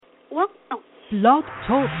Well, oh. Blog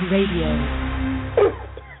Talk Radio.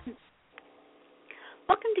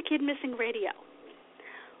 Welcome to Kid Missing Radio.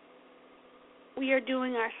 We are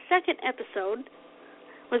doing our second episode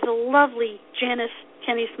with the lovely Janice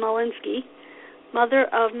Kenny Smolinski, mother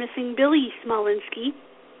of missing Billy Smolinski.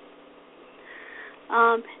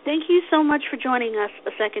 Thank you so much for joining us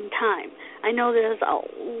a second time. I know there's a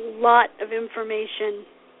lot of information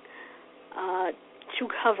to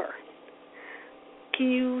cover. Can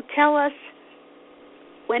you tell us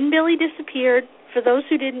when Billy disappeared, for those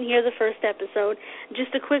who didn't hear the first episode,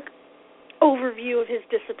 just a quick overview of his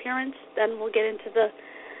disappearance, then we'll get into the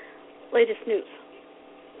latest news.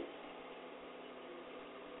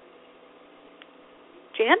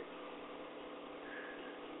 Jan?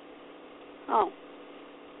 Oh.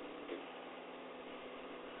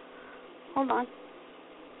 Hold on.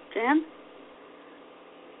 Jan?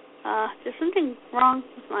 There's something wrong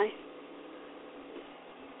with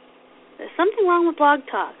There's something wrong with Blog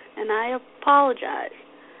Talk, and I apologize.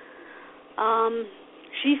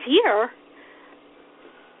 She's here.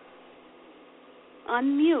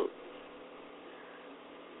 Unmute.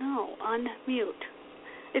 No, unmute.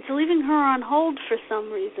 It's leaving her on hold for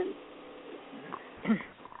some reason.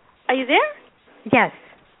 Are you there? Yes.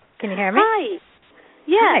 Can you hear me? Hi.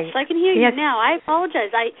 Yes, Hi. I can hear you Yes. now. I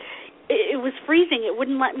apologize. It was freezing. It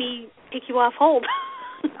wouldn't let me take you off hold.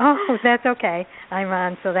 Oh, that's okay. I'm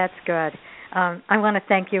on, so that's good. I want to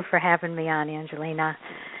thank you for having me on, Angelina.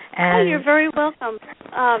 And you're very welcome.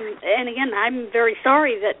 And again, I'm very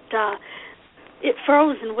sorry that it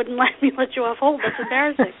froze and wouldn't let me let you off hold. That's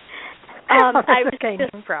embarrassing. I was okay,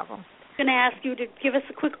 no problem. Going to ask you to give us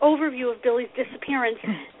a quick overview of Billy's disappearance.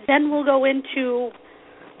 Then we'll go into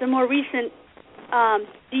the more recent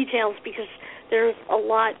details, because there's a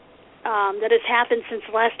lot that has happened since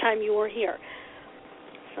the last time you were here.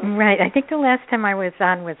 So. Right. I think the last time I was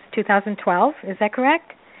on was 2012. Is that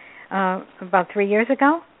correct? About 3 years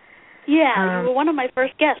ago? Yeah, you were one of my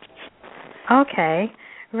first guests. Okay.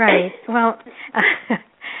 Right. Well,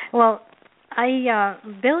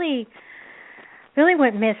 Billy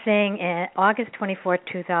went missing in August 24th,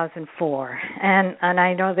 2004. And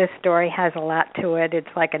I know this story has a lot to it. It's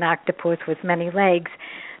like an octopus with many legs.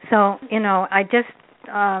 So, I just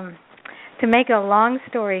to make a long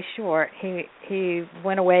story short, he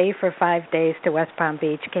went away for 5 days to West Palm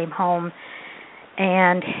Beach, came home,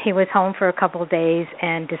 and he was home for a couple of days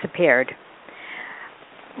and disappeared.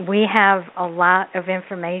 We have a lot of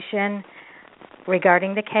information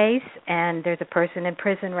regarding the case, and there's a person in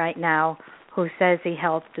prison right now who says he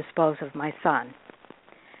helped dispose of my son.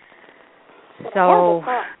 So,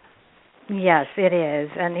 yes, it is.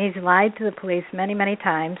 And he's lied to the police many, many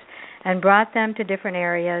times and brought them to different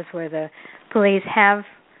areas where the police have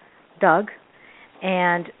dug,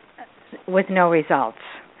 and with no results.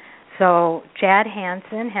 So Chad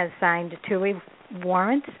Hansen has signed 2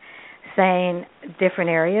 warrants saying different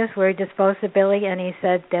areas where he disposed of Billy, and he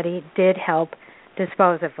said that he did help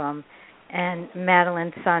dispose of him. And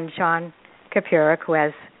Madeline's son, Sean Kapurik, who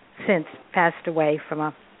has since passed away from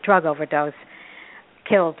a drug overdose,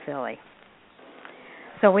 killed Billy.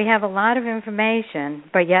 So we have a lot of information,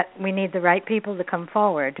 but yet we need the right people to come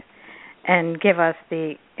forward and give us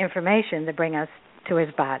the information to bring us to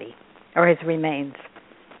his body or his remains.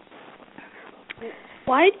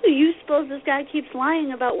 Why do you suppose this guy keeps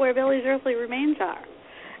lying about where Billy's earthly remains are?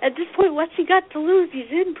 At this point, what's he got to lose?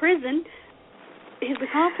 He's in prison. His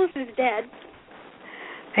accomplice is dead.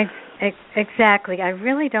 Exactly. I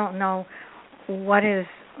really don't know what his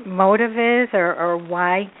motive is or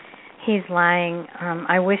why he's lying.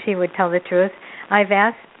 I wish he would tell the truth. I've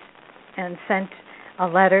asked and sent a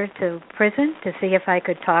letter to prison to see if I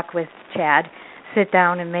could talk with Chad, sit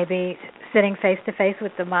down and maybe sitting face-to-face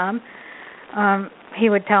with the mom. He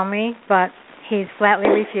would tell me, but he's flatly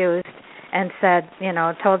refused and said,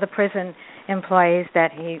 told the prison employees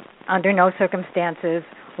that he, under no circumstances,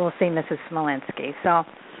 will see Mrs. Smolinski. So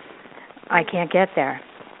I can't get there.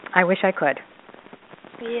 I wish I could.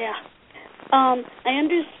 Yeah. I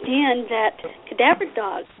understand that cadaver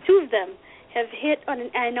dogs, 2 of them, have hit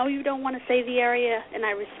on I know you don't want to say the area, and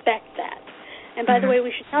I respect that. And by the way,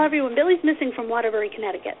 we should tell everyone, Billy's missing from Waterbury,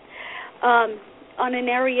 Connecticut, on an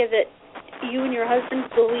area that you and your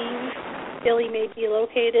husband believe Billy may be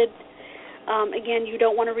located. Again, you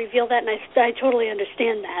don't want to reveal that, and I totally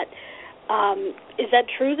understand that. Is that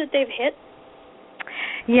true that they've hit?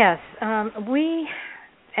 Yes. We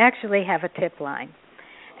actually have a tip line.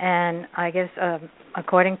 And I guess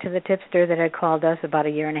according to the tipster that had called us about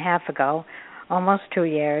 1.5 years ago, almost 2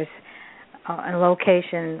 years, a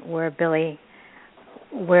location where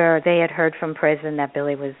they had heard from prison that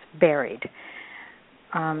Billy was buried.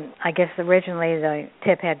 I guess originally the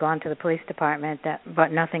tip had gone to the police department,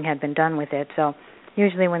 but nothing had been done with it. So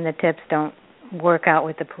usually when the tips don't work out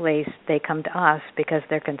with the police, they come to us because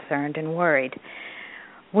they're concerned and worried.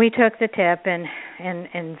 We took the tip and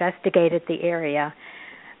investigated the area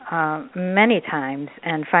many times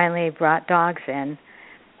and finally brought dogs in.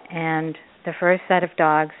 And the first set of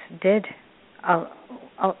dogs did,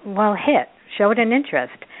 showed an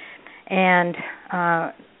interest. And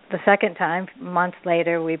the second time, months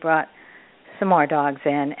later, we brought some more dogs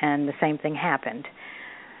in, and the same thing happened.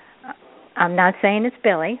 I'm not saying it's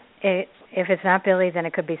Billy. If it's not Billy, then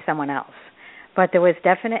it could be someone else. But there was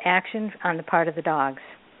definite action on the part of the dogs.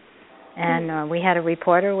 And we had a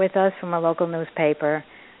reporter with us from a local newspaper,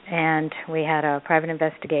 and we had a private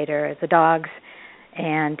investigator, the dogs,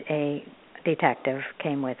 and a detective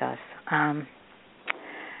came with us.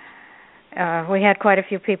 We had quite a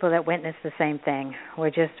few people that witnessed the same thing. We're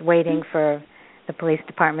just waiting for the police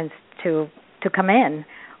departments to come in,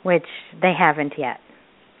 which they haven't yet,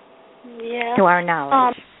 to our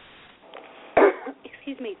knowledge.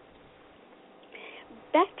 Excuse me.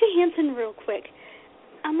 Back to Hansen real quick.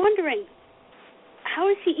 I'm wondering, how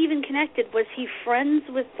is he even connected? Was he friends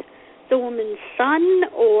with the woman's son,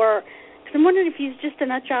 or... Because I'm wondering if he's just a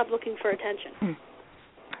nut job looking for attention.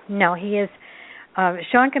 No, he is...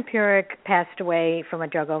 Sean Kompurik passed away from a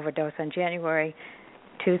drug overdose on January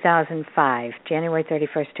 2005, January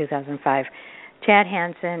 31st, 2005. Chad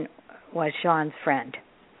Hansen was Sean's friend.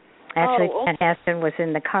 Actually, Chad Hansen was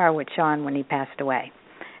in the car with Sean when he passed away.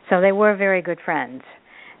 So they were very good friends.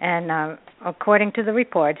 And according to the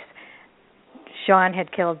reports, Sean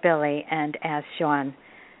had killed Billy and asked Sean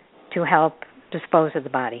to help dispose of the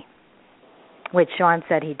body, which Sean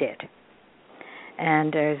said he did.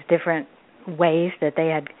 And there's different ways that they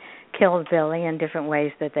had killed Billy and different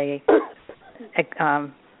ways that they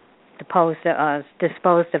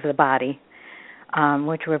disposed of the body,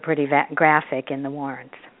 which were pretty graphic in the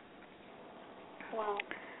warrants. Wow.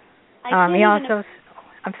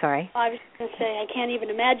 I'm sorry. I was going to say, I can't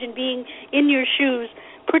even imagine being in your shoes,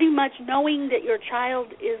 pretty much knowing that your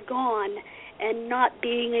child is gone and not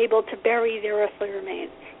being able to bury their earthly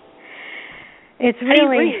remains. It's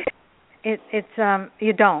really,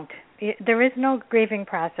 you don't. There is no grieving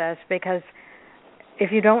process because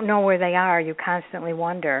if you don't know where they are, you constantly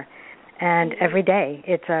wonder. And every day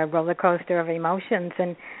it's a roller coaster of emotions.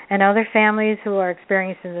 And other families who are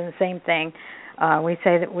experiencing the same thing, we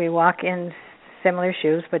say that we walk in similar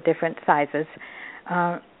shoes but different sizes.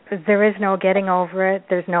 There is no getting over it.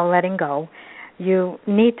 There's no letting go. You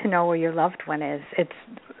need to know where your loved one is.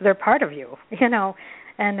 They're part of you, and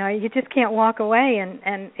you just can't walk away.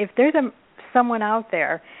 And if there's someone out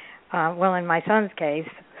there, in my son's case,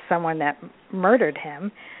 someone that murdered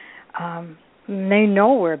him, they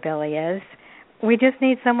know where Billy is. We just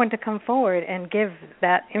need someone to come forward and give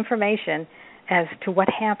that information as to what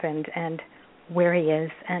happened and where he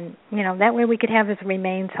is. And, that way we could have his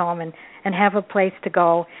remains home and have a place to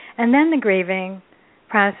go. And then the grieving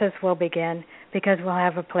process will begin because we'll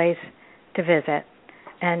have a place to visit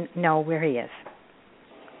and know where he is.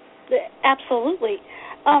 Absolutely.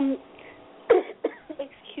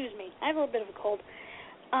 Excuse me. I have a little bit of a cold.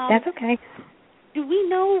 That's okay. Do we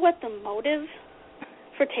know what the motive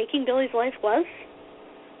for taking Billy's life was?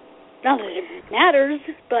 Not that it matters,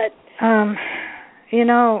 but...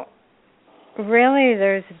 really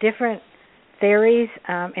there's different theories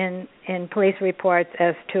in police reports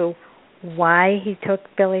as to why he took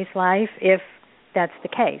Billy's life, if that's the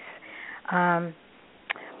case.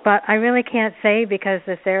 But I really can't say because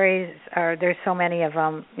the theories there's so many of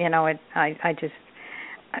them, and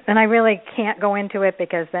I really can't go into it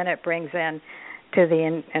because then it brings in to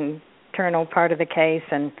the internal part of the case,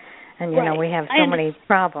 and right. We have so many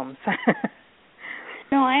problems.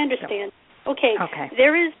 No, I understand. Okay.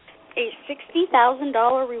 There is a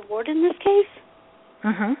 $60,000 reward in this case?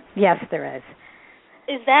 Mm-hmm. Yes, there is.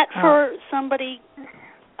 Is that for somebody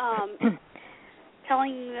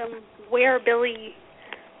telling them where his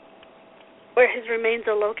remains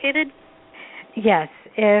are located? Yes,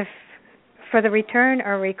 if for the return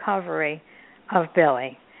or recovery of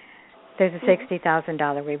Billy, there's a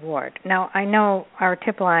 $60,000 reward. Now, I know our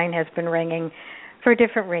tip line has been ringing for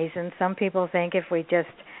different reasons. Some people think if we just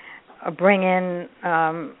bring in,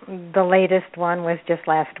 the latest one was just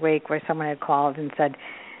last week where someone had called and said,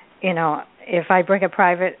 if I bring a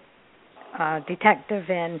private detective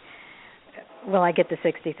in, will I get the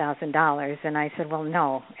 $60,000? And I said, well,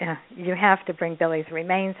 no. You have to bring Billy's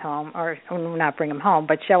remains home, or not bring him home,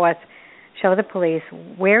 but show the police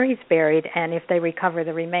where he's buried, and if they recover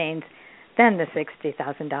the remains, then the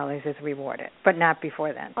 $60,000 is rewarded, but not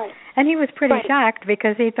before then. Right. And he was pretty Right. shocked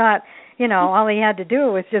because he thought, all he had to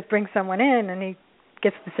do was just bring someone in and he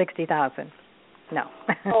gets the $60,000. No.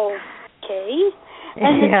 Okay.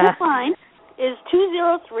 And the tip line is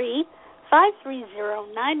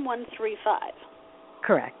 203-530-9135.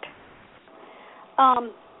 Correct. I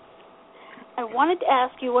wanted to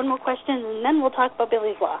ask you one more question, and then we'll talk about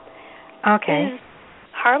Billy's Law. Okay. Is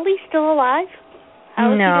Harley still alive?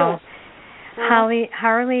 How is he doing?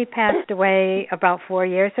 Harley passed away about 4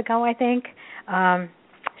 years ago, I think.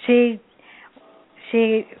 She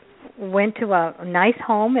went to a nice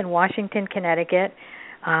home in Washington, Connecticut,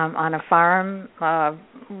 on a farm,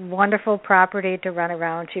 wonderful property to run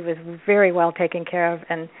around. She was very well taken care of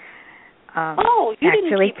and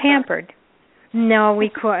actually pampered. Her. No, we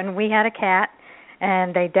couldn't. We had a cat,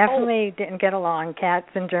 and they definitely didn't get along, cats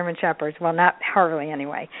and German Shepherds. Well, not Harley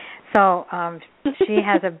anyway. So she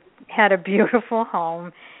had a beautiful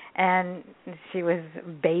home, and she was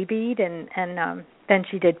babied, and then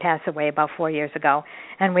she did pass away about 4 years ago.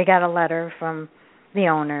 And we got a letter from the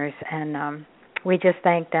owners, and we just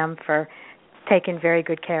thanked them for taking very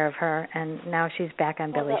good care of her, and now she's back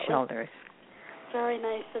on Billy's shoulders. Very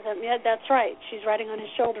nice of them. Yeah, that's right. She's riding on his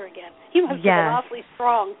shoulder again. He must have been awfully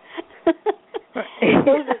strong.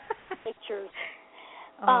 Those are pictures.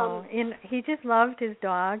 He just loved his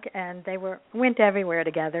dog, and they went everywhere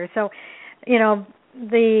together. So,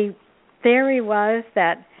 the theory was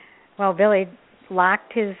that, Billy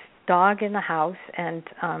locked his dog in the house and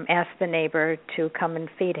asked the neighbor to come and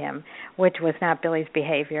feed him, which was not Billy's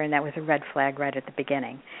behavior, and that was a red flag right at the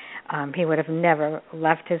beginning. He would have never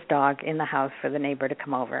left his dog in the house for the neighbor to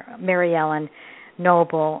come over. Mary Ellen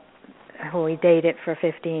Noble, who he dated for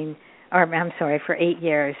 8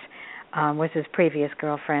 years, was his previous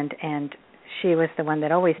girlfriend, and she was the one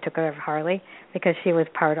that always took care of Harley because she was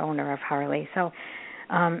part owner of Harley. So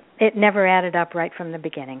it never added up right from the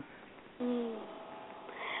beginning.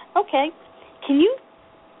 Okay. Can you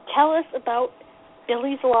tell us about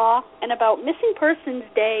Billy's Law and about Missing Persons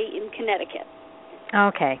Day in Connecticut?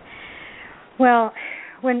 Okay. Well,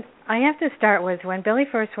 when Billy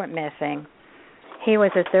first went missing, he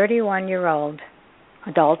was a 31-year-old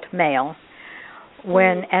adult male,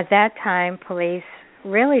 when at that time police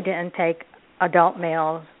really didn't take adult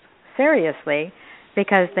males seriously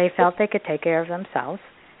because they felt they could take care of themselves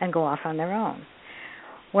and go off on their own.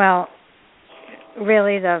 Well,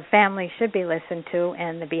 really the family should be listened to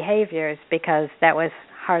and the behaviors, because that was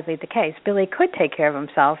hardly the case. Billy could take care of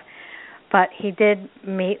himself, but he did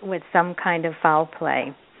meet with some kind of foul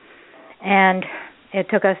play. And it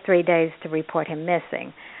took us 3 days to report him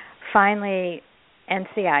missing. Finally,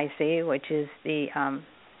 NCIC, which is the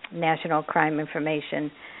National Crime Information,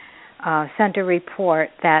 sent a report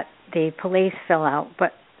that the police fill out,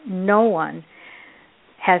 but no one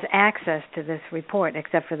has access to this report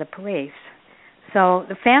except for the police. So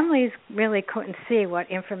the families really couldn't see what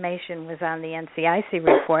information was on the NCIC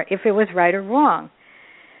report, if it was right or wrong.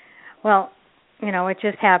 Well, it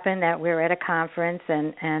just happened that we were at a conference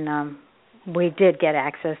and we did get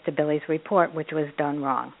access to Billy's report, which was done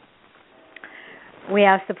wrong. We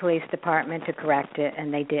asked the police department to correct it,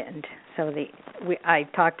 and they didn't. So I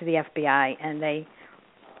talked to the FBI, and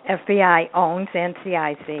FBI owns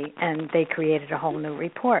NCIC, and they created a whole new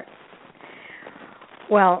report.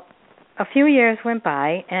 Well, a few years went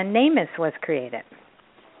by, and NamUs was created.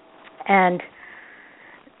 And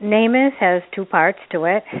NamUs has 2 parts to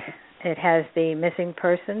it. It has the missing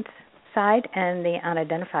persons side and the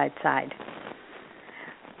unidentified side.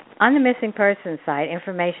 On the missing persons side,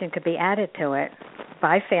 information could be added to it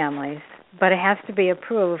by families, but it has to be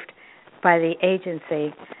approved by the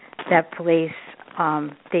agency that police,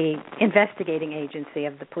 the investigating agency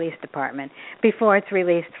of the police department, before it's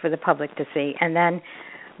released for the public to see. And then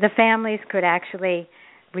the families could actually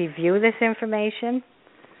review this information.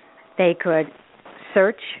 They could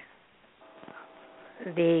search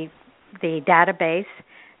the database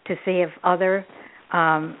to see if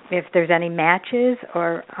there's any matches,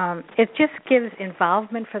 or it just gives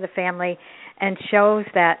involvement for the family and shows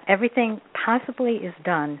that everything possibly is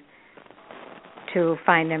done to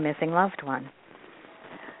find their missing loved one.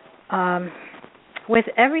 With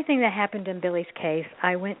everything that happened in Billy's case,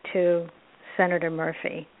 I went to Senator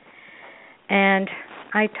Murphy, and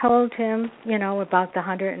I told him, about the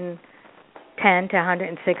 110 to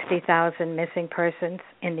 160,000 missing persons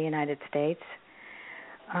in the United States.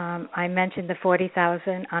 I mentioned the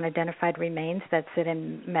 40,000 unidentified remains that sit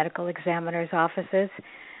in medical examiners' offices.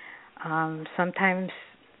 Sometimes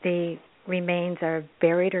the remains are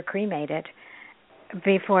buried or cremated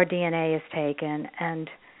before DNA is taken, and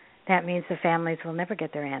that means the families will never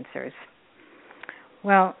get their answers.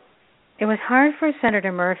 Well, it was hard for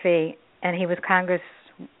Senator Murphy, and he was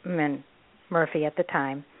Congressman Murphy at the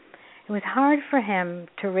time. It was hard for him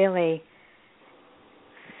to really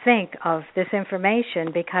think of this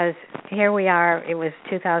information because here we are, it was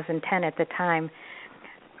 2010 at the time.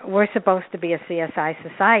 We're supposed to be a CSI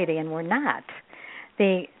society, and we're not.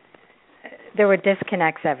 There were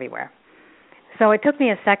disconnects everywhere. So it took me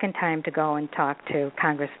a second time to go and talk to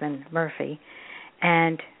Congressman Murphy,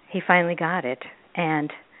 and he finally got it.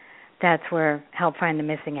 And that's where Help Find the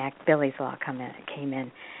Missing Act, Billy's Law came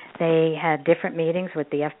in. They had different meetings with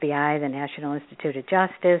the FBI, the National Institute of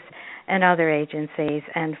Justice, and other agencies,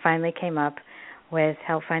 and finally came up with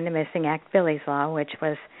Help Find the Missing Act, Billy's Law, which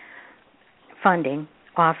was funding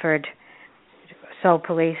offered so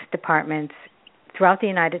police departments throughout the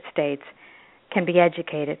United States can be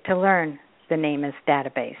educated to learn the NamUs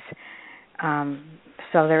database.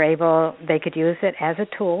 So they could use it as a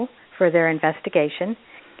tool for their investigation.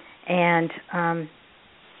 And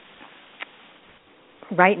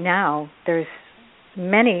right now, there's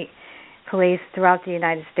many police throughout the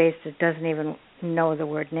United States that doesn't even know the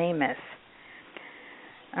word NamUs.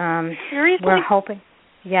 Seriously? We're hoping,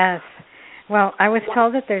 yes. Well, I was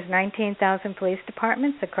told that there's 19,000 police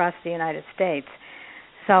departments across the United States.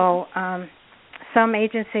 So some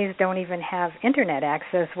agencies don't even have Internet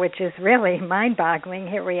access, which is really mind-boggling.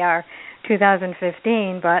 Here we are,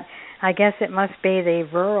 2015, but I guess it must be the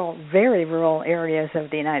rural, very rural areas of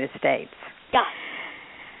the United States. Yeah.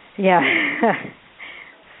 Yeah.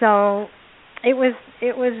 So it was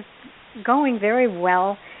going very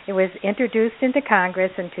well. It was introduced into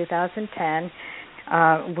Congress in 2010.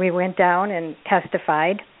 We went down and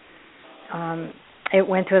testified. It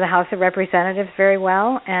went through the House of Representatives very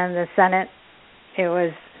well, and the Senate, it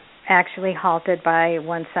was actually halted by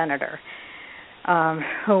one senator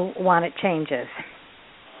who wanted changes.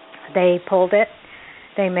 They pulled it,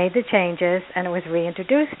 they made the changes, and it was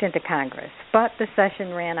reintroduced into Congress, but the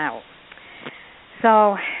session ran out.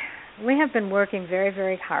 So we have been working very,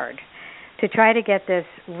 very hard to try to get this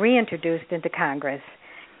reintroduced into Congress,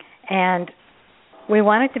 and we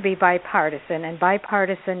want it to be bipartisan, and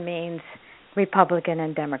bipartisan means Republican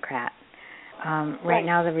and Democrat. Right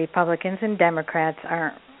now, the Republicans and Democrats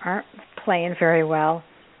aren't playing very well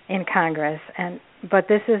in Congress, but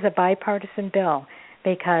this is a bipartisan bill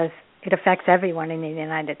because it affects everyone in the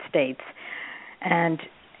United States, and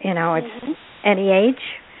it's any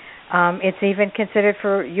age. It's even considered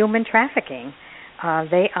for human trafficking.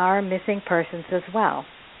 They are missing persons as well.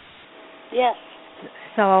 Yes.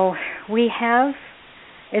 So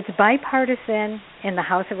it's bipartisan in the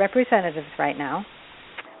House of Representatives right now.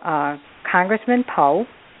 Congressman Poe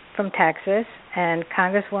from Texas and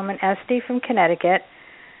Congresswoman Esty from Connecticut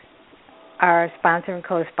are sponsor and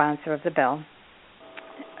co-sponsor of the bill.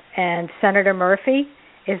 And Senator Murphy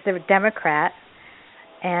is the Democrat,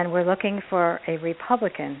 and we're looking for a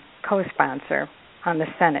Republican co-sponsor on the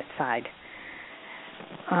Senate side.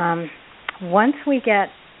 Once we get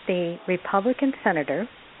the Republican senator,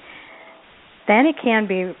 then it can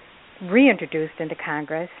be reintroduced into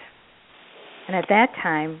Congress, and at that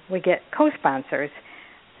time we get co-sponsors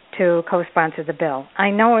to co-sponsor the bill.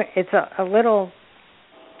 I know it's a little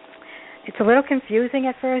confusing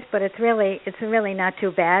at first, but it's really not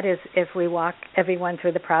too bad if we walk everyone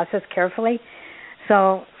through the process carefully.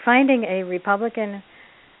 So finding a Republican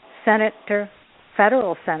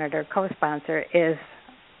federal senator co-sponsor is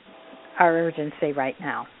our urgency right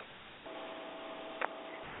now.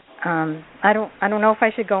 I don't know if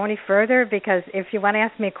I should go any further, because if you want to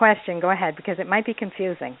ask me a question, go ahead, because it might be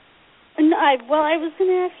confusing. No, I was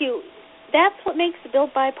going to ask you, that's what makes the bill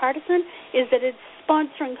bipartisan, is that it's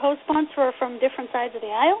sponsor and co-sponsor from different sides of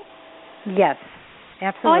the aisle? Yes,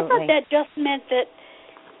 absolutely. Oh, I thought that just meant that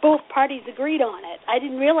both parties agreed on it. I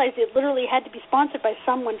didn't realize it literally had to be sponsored by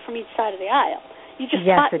someone from each side of the aisle. You just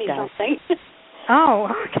taught me something. Oh,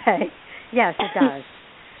 okay. Yes, it does.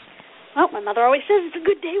 Well, my mother always says it's a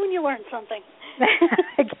good day when you learn something.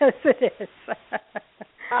 I guess it is.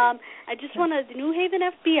 I just wanted, the New Haven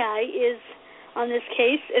FBI is on this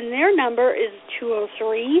case, and their number is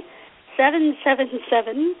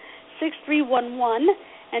 203-777-6311,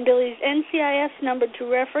 and Billy's NCIS number to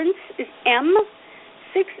reference is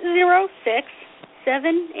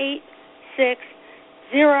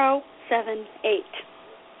M606-786-078.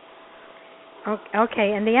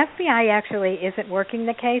 Okay, and the FBI actually isn't working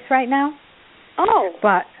the case right now. Oh.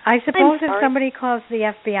 But I suppose if somebody calls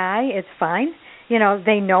the FBI, it's fine.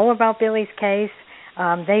 They know about Billy's case.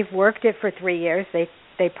 They've worked it for 3 years. They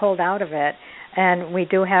pulled out of it. And we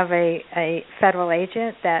do have a federal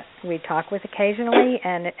agent that we talk with occasionally,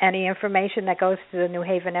 and any information that goes to the New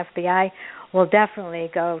Haven FBI will definitely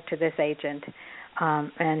go to this agent,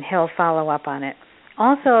 and he'll follow up on it.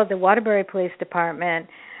 Also, the Waterbury Police Department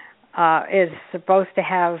is supposed to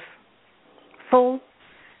have full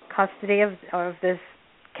custody of this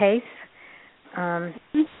case. That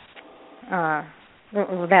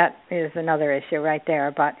is another issue right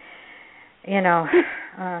there, but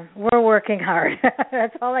we're working hard.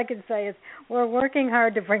 That's all I can say is we're working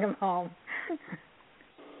hard to bring him home.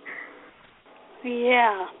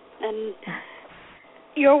 Yeah, and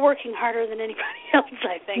you're working harder than anybody else,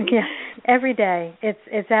 I think. Yeah, every day.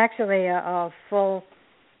 It's actually a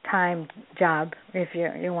full-time job, if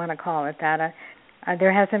you want to call it that.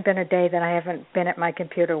 There hasn't been a day that I haven't been at my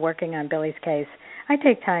computer working on Billy's case. I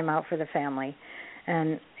take time out for the family,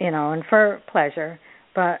 and for pleasure,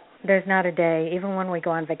 but there's not a day, even when we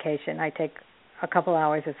go on vacation, I take a couple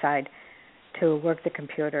hours aside to work the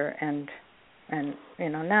computer and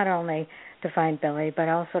not only to find Billy, but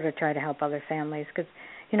also to try to help other families, because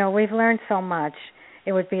we've learned so much.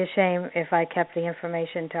 It would be a shame if I kept the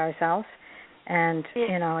information to ourselves, and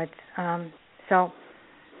it's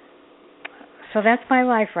so that's my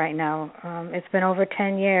life right now. It's been over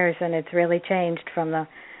 10 years, and it's really changed from the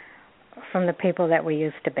people that we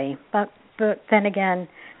used to be. But then again,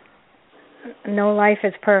 no life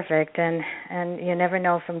is perfect, and you never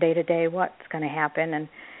know from day to day what's going to happen. And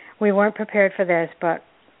we weren't prepared for this, but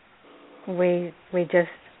we just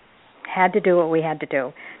had to do what we had to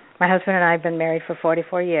do. My husband and I have been married for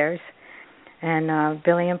 44 years, and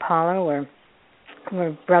Billy and Paula were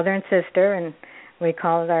brother and sister, and we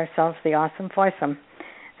called ourselves the Awesome Foursome.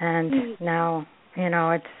 And now,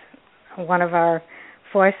 it's one of our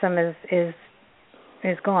foursome is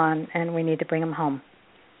gone, and we need to bring him home.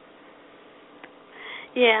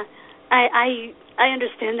 Yeah, I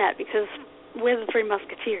understand that, because we're the Three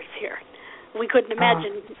Musketeers here. We couldn't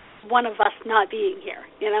imagine one of us not being here,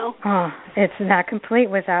 Oh, it's not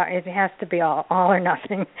complete without, it has to be all or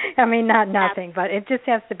nothing. I mean, not nothing, but it just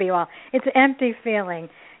has to be all. It's an empty feeling.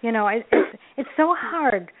 It's so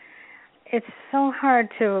hard. It's so hard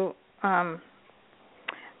to,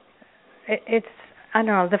 it's, I don't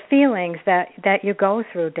know, the feelings that you go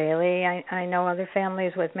through daily. I know other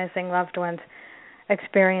families with missing loved ones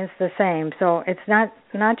experience the same. So it's not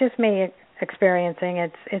just me experiencing.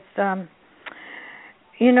 It's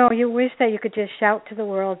you wish that you could just shout to the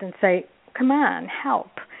world and say, "Come on,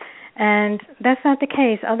 help." And that's not the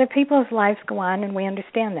case. Other people's lives go on, and we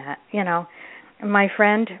understand that. My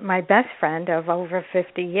best friend of over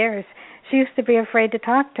 50 years, she used to be afraid to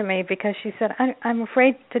talk to me because she said, I'm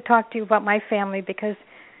afraid to talk to you about my family because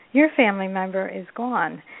your family member is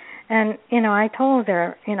gone. And, I told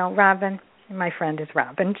her, Robin, my friend is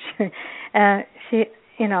Robin, she,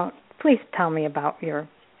 please tell me about your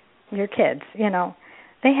kids.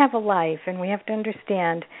 They have a life, and we have to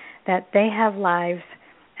understand that they have lives,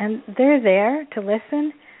 and they're there to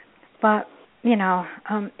listen, but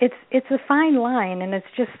it's a fine line, and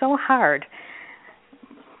it's just so hard.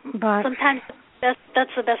 But sometimes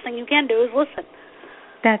that's the best thing you can do is listen.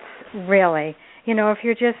 That's really, if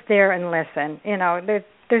you're just there and listen,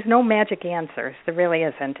 there's no magic answers. There really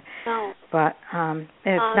isn't. No. But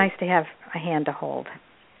it's nice to have a hand to hold.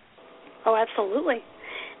 Oh, absolutely.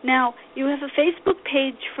 Now, you have a Facebook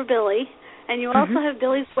page for Billy, and you also have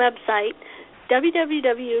Billy's website,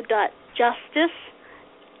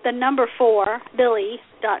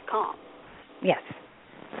 www.justice4billy.com. Yes.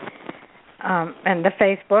 And the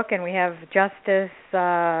Facebook, and we have Justice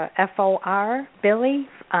FOR Billy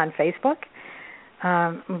on Facebook.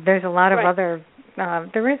 There's a lot of other,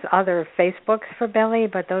 there is other Facebooks for Billy,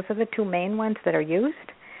 but those are the two main ones that are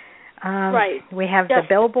used. Right. We have the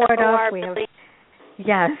billboard up. We have,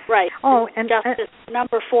 yes. Right. Oh, and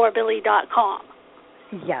Justice4billy.com.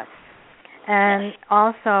 Yes. And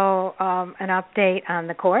also an update on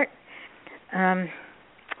the court.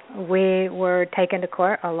 We were taken to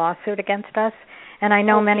court, a lawsuit against us, and I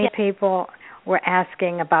know many people were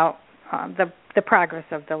asking about the progress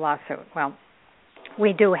of the lawsuit. Well,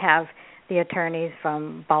 we do have the attorneys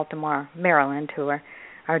from Baltimore, Maryland, who are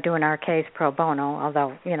doing our case pro bono,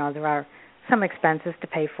 although, there are some expenses to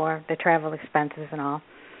pay for, the travel expenses and all.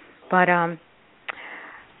 But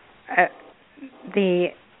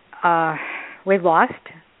we lost,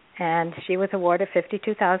 and she was awarded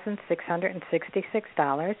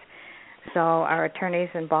 $52,666. So our attorneys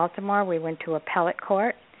in Baltimore, we went to appellate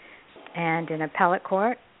court, and in appellate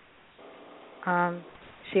court,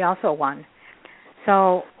 she also won.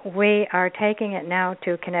 So we are taking it now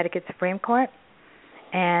to Connecticut Supreme Court,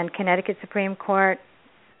 and Connecticut Supreme Court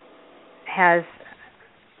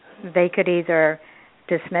they could either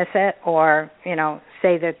dismiss it or,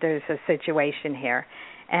 say that there's a situation here.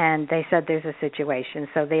 And they said there's a situation.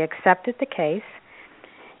 So they accepted the case,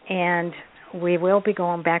 and we will be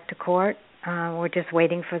going back to court. We're just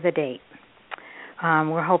waiting for the date.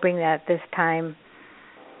 We're hoping that this time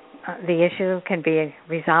the issue can be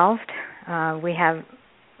resolved. We have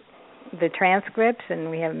the transcripts, and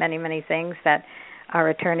we have many, many things that our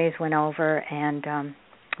attorneys went over, and,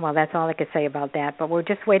 that's all I could say about that. But we're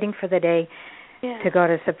just waiting for the day to go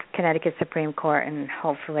to Connecticut Supreme Court, and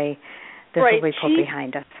hopefully this will be put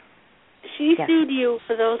behind us. She sued you,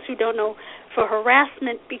 for those who don't know, for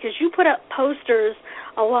harassment because you put up posters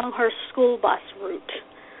along her school bus route.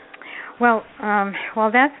 Well,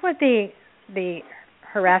 that's what the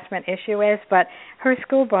harassment issue is, but her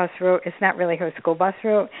school bus route is not really her school bus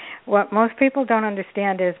route. What most people don't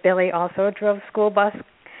understand is Billy also drove school bus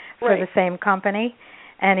for the same company,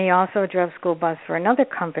 and he also drove school bus for another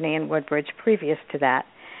company in Woodbridge previous to that.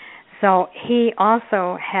 So he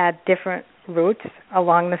also had different routes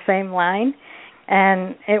along the same line,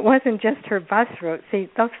 and it wasn't just her bus route. See,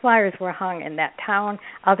 those flyers were hung in that town,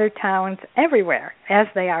 other towns, everywhere, as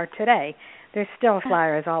they are today. There's still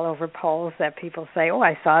flyers all over poles that people say, "Oh,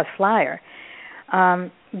 I saw a flyer."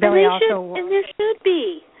 Billy and there should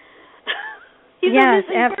be. Yes,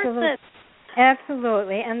 absolutely,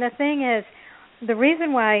 absolutely. And the thing is, the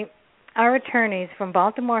reason why our attorneys from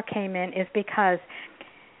Baltimore came in is because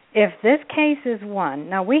if this case is won,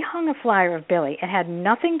 now we hung a flyer of Billy. It had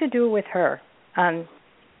nothing to do with her on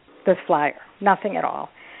this flyer, nothing at all.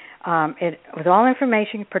 It was all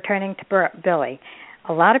information pertaining to Billy.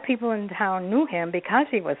 A lot of people in town knew him because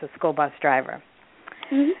he was a school bus driver.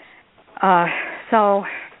 Mm-hmm. So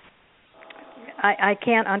I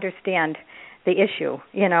can't understand the issue,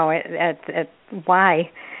 at why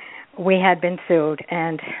we had been sued.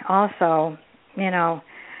 And also,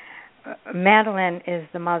 Madeline is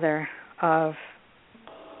the mother of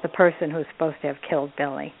the person who's supposed to have killed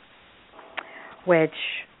Billy, which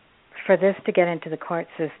for this to get into the court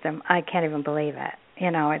system, I can't even believe it.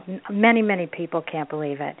 Many, many people can't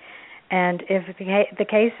believe it. And if the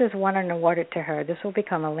case is won and awarded to her, this will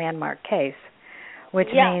become a landmark case, which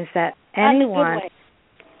means that anyone...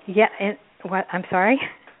 What? I'm sorry?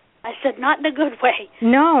 I said not in a good way.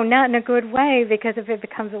 No, not in a good way, because if it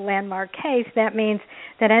becomes a landmark case, that means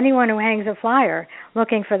that anyone who hangs a flyer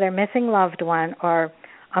looking for their missing loved one or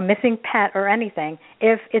a missing pet or anything,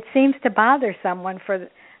 if it seems to bother someone for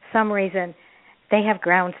some reason, they have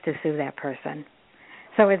grounds to sue that person.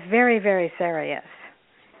 So it's very, very serious.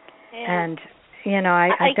 Yeah. And,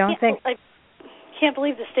 I don't think... I can't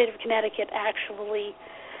believe the state of Connecticut actually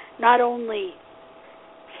not only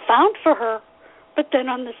found for her, but then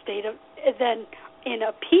then in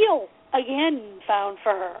appeal again found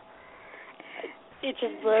for her. It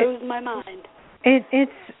just blows my mind. It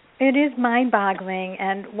is mind-boggling,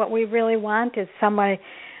 and what we really want is somebody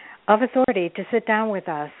of authority to sit down with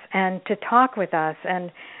us and to talk with us,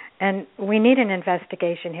 and we need an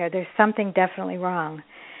investigation here. There's something definitely wrong.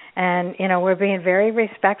 And, we're being very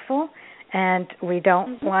respectful, and we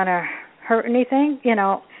don't want to hurt anything,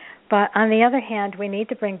 But on the other hand, we need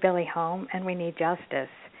to bring Billy home, and we need justice.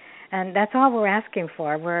 And that's all we're asking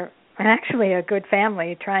for. We're actually a good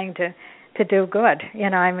family trying to do good,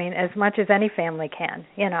 as much as any family can,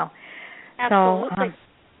 Absolutely.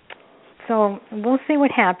 So we'll see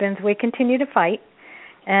what happens. We continue to fight.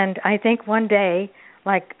 And I think one day,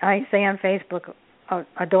 like I say on Facebook,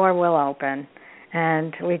 a door will open.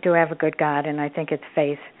 And we do have a good God, and I think it's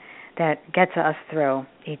faith that gets us through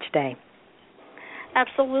each day.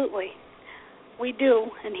 Absolutely. We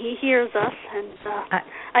do, and he hears us, and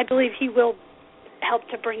I believe he will help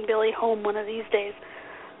to bring Billy home one of these days.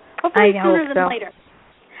 Hopefully sooner than later.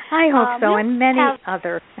 I hope so, and many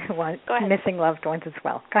other missing loved ones as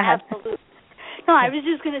well. Go ahead. Absolutely. No, I was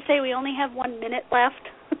just going to say we only have 1 minute left.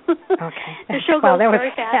 Okay. The show goes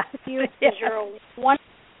very fast with you because you're a wonderful.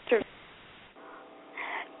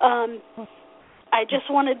 I just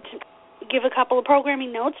wanted to give a couple of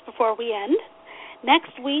programming notes before we end.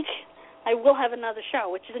 Next week, I will have another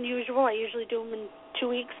show, which is unusual. I usually do them in 2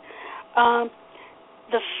 weeks.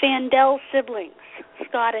 The Fandel siblings,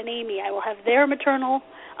 Scott and Amy. I will have their maternal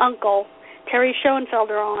uncle, Terry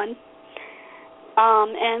Schoenfelder, on.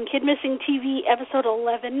 And Kid Missing TV episode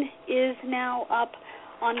 11 is now up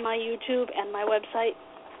on my YouTube and my website,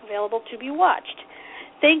 available to be watched.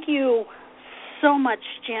 Thank you so much,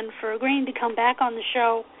 Jen, for agreeing to come back on the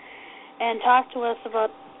show and talk to us about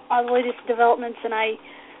all the latest developments, and I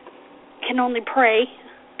can only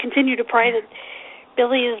continue to pray that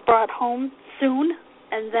Billy is brought home soon,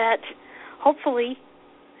 and that hopefully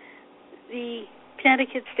the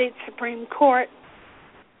Connecticut State Supreme Court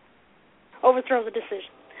overthrow the decision.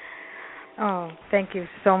 Oh, thank you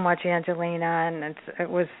so much, Angelina, and it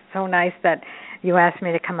was so nice that you asked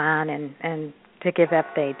me to come on and to give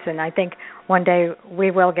updates. And I think one day we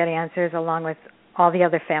will get answers along with all the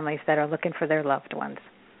other families that are looking for their loved ones.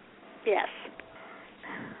 Yes.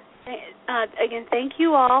 Again, thank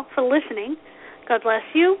you all for listening. God bless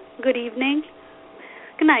you. Good evening.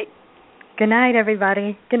 Good night. Good night,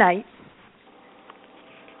 everybody. Good night.